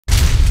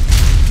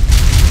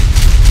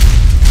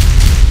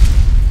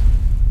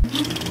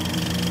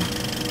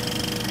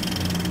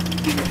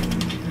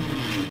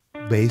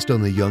Based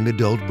on the young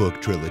adult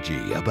book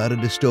trilogy about a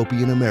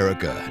dystopian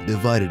America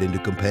divided into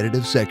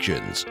competitive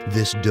sections,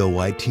 this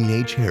doe-eyed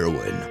teenage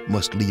heroine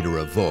must lead a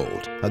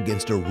revolt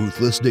against a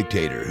ruthless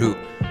dictator who...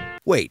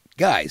 Wait,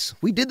 guys,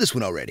 we did this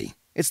one already.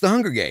 It's the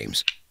Hunger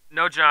Games.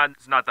 No, John,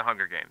 it's not the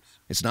Hunger Games.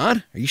 It's not?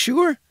 Are you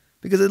sure?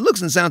 Because it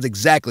looks and sounds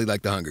exactly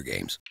like the Hunger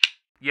Games.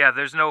 Yeah,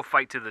 there's no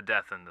fight to the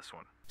death in this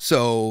one.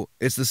 So,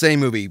 it's the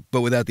same movie,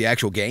 but without the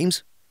actual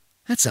games?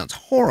 That sounds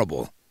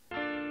horrible.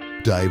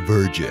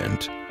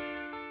 Divergent.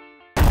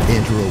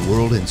 Enter a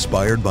world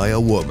inspired by a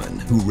woman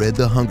who read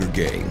the Hunger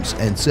Games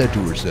and said to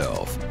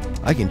herself,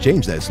 I can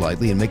change that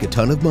slightly and make a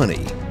ton of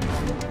money.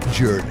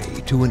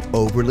 Journey to an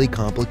overly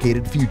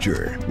complicated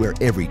future where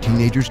every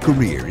teenager's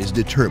career is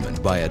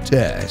determined by a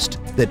test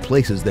that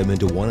places them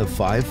into one of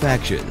 5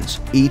 factions,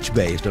 each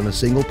based on a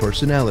single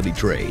personality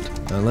trait,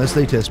 unless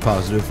they test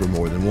positive for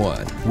more than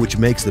one, which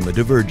makes them a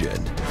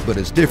divergent, but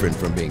is different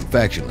from being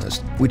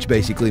factionless, which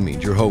basically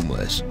means you're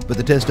homeless. But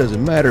the test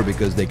doesn't matter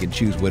because they can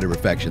choose whatever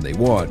faction they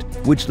want,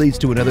 which leads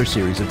to another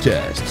series of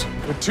tests.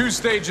 There are 2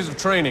 stages of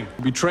training.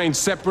 You'll be trained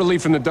separately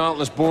from the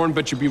Dauntless Born,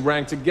 but you'll be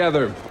ranked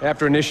together.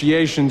 After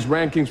initiations,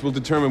 rankings will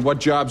determine what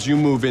jobs you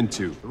move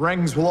into. The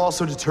rankings will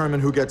also determine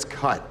who gets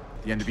cut.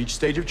 At the end of each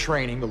stage of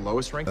training, the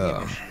lowest ranked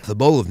The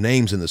bowl of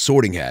names in the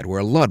sorting hat were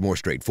a lot more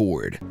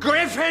straightforward.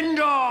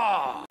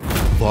 Gryffindor!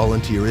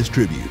 Volunteer as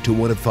tribute to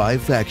one of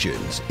 5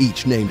 factions,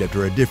 each named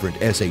after a different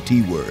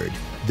SAT word.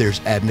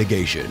 There's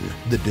Abnegation,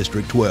 the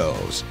District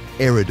 12s,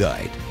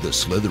 Erudite, the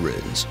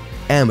Slytherins,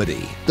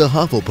 Amity, the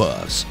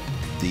Hufflepuffs,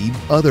 the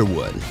other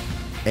one,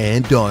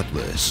 and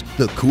Dauntless,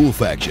 the cool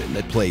faction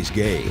that plays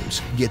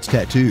games, gets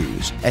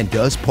tattoos, and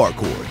does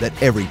parkour that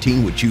every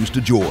teen would choose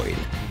to join.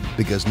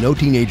 Because no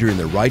teenager in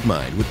their right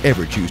mind would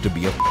ever choose to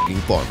be a f***ing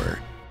farmer.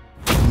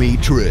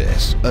 Meet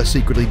Triss, a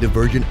secretly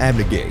divergent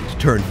abnegate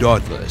turned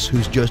Dauntless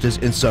who's just as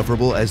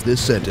insufferable as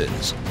this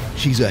sentence.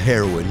 She's a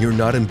heroine you're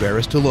not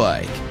embarrassed to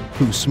like,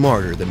 who's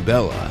smarter than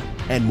Bella,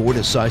 and more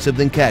decisive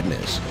than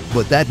Katniss,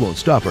 but that won't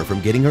stop her from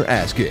getting her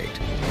ass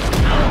kicked.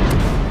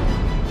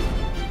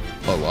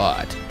 A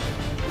lot.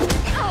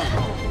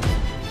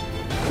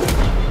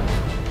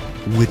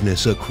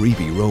 Witness a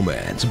creepy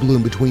romance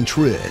bloom between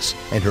Triss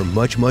and her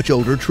much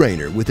older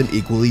trainer with an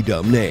equally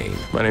dumb name.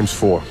 My name's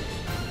 4.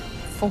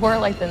 4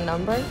 like the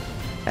number?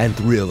 And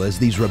thrill as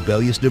these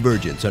rebellious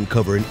divergents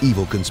uncover an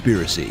evil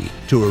conspiracy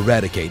to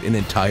eradicate an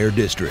entire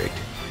district.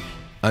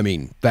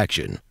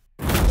 Faction.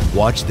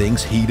 Watch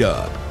things heat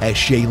up as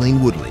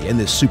Shailene Woodley and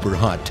this super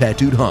hot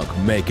tattooed hunk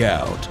make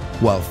out,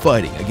 while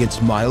fighting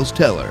against Miles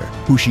Teller,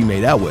 who she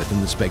made out with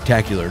in The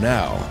Spectacular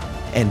Now,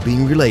 and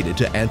being related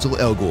to Ansel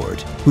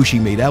Elgort, who she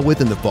made out with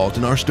in The Fault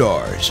in Our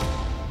Stars.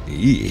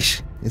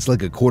 Yeesh, it's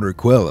like a quarter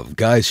quell of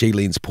guys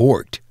Shailene's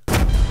porked.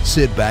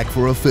 Sit back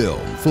for a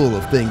film full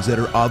of things that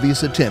are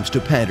obvious attempts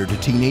to pander to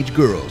teenage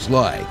girls,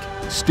 like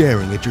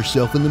staring at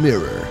yourself in the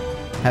mirror,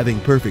 having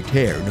perfect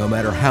hair no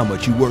matter how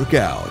much you work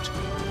out,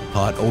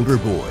 hot older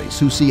boys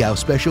who see how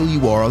special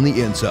you are on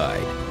the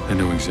inside. I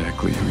know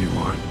exactly who you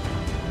are.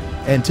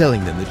 And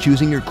telling them that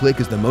choosing your clique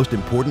is the most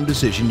important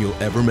decision you'll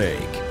ever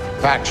make.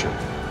 faction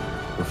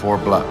before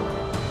blood.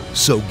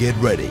 So get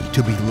ready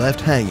to be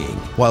left hanging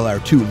while our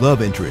 2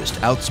 love interests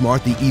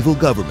outsmart the evil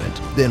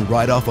government, then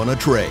ride off on a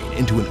train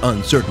into an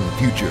uncertain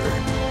future.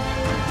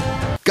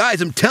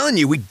 Guys, I'm telling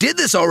you, we did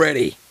this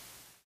already!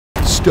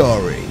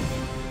 Starring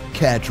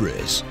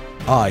Catrice,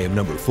 I Am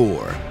Number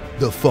 4,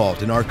 The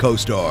Fault in Our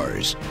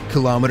Co-Stars,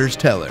 Kilometers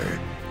Teller,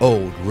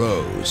 Old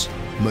Rose,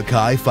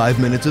 Mackay 5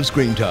 minutes of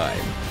screen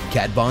time,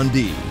 Kat Von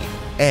D,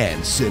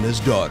 and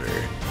Cinna's daughter.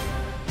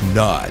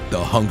 Not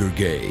the Hunger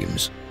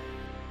Games.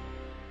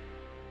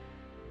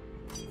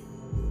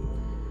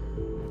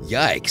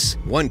 Yikes,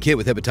 1 kid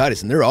with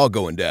hepatitis and they're all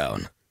going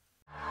down.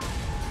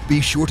 Be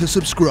sure to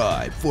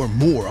subscribe for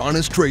more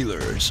honest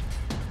trailers.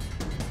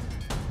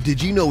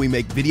 Did you know we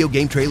make video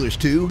game trailers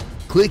too?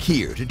 Click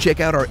here to check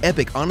out our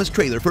epic honest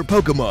trailer for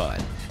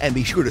Pokemon, and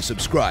be sure to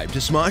subscribe to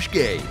Smosh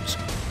Games.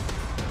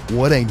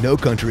 What ain't no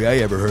country I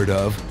ever heard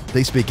of?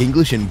 They speak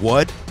English and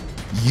what?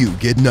 You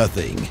get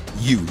nothing.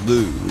 You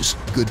lose.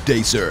 Good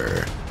day,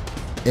 sir.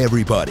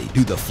 Everybody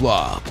do the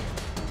flop.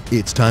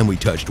 It's time we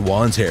touched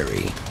Juan's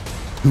Harry.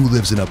 Who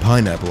lives in a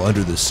pineapple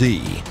under the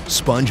sea?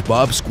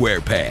 SpongeBob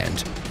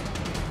SquarePants.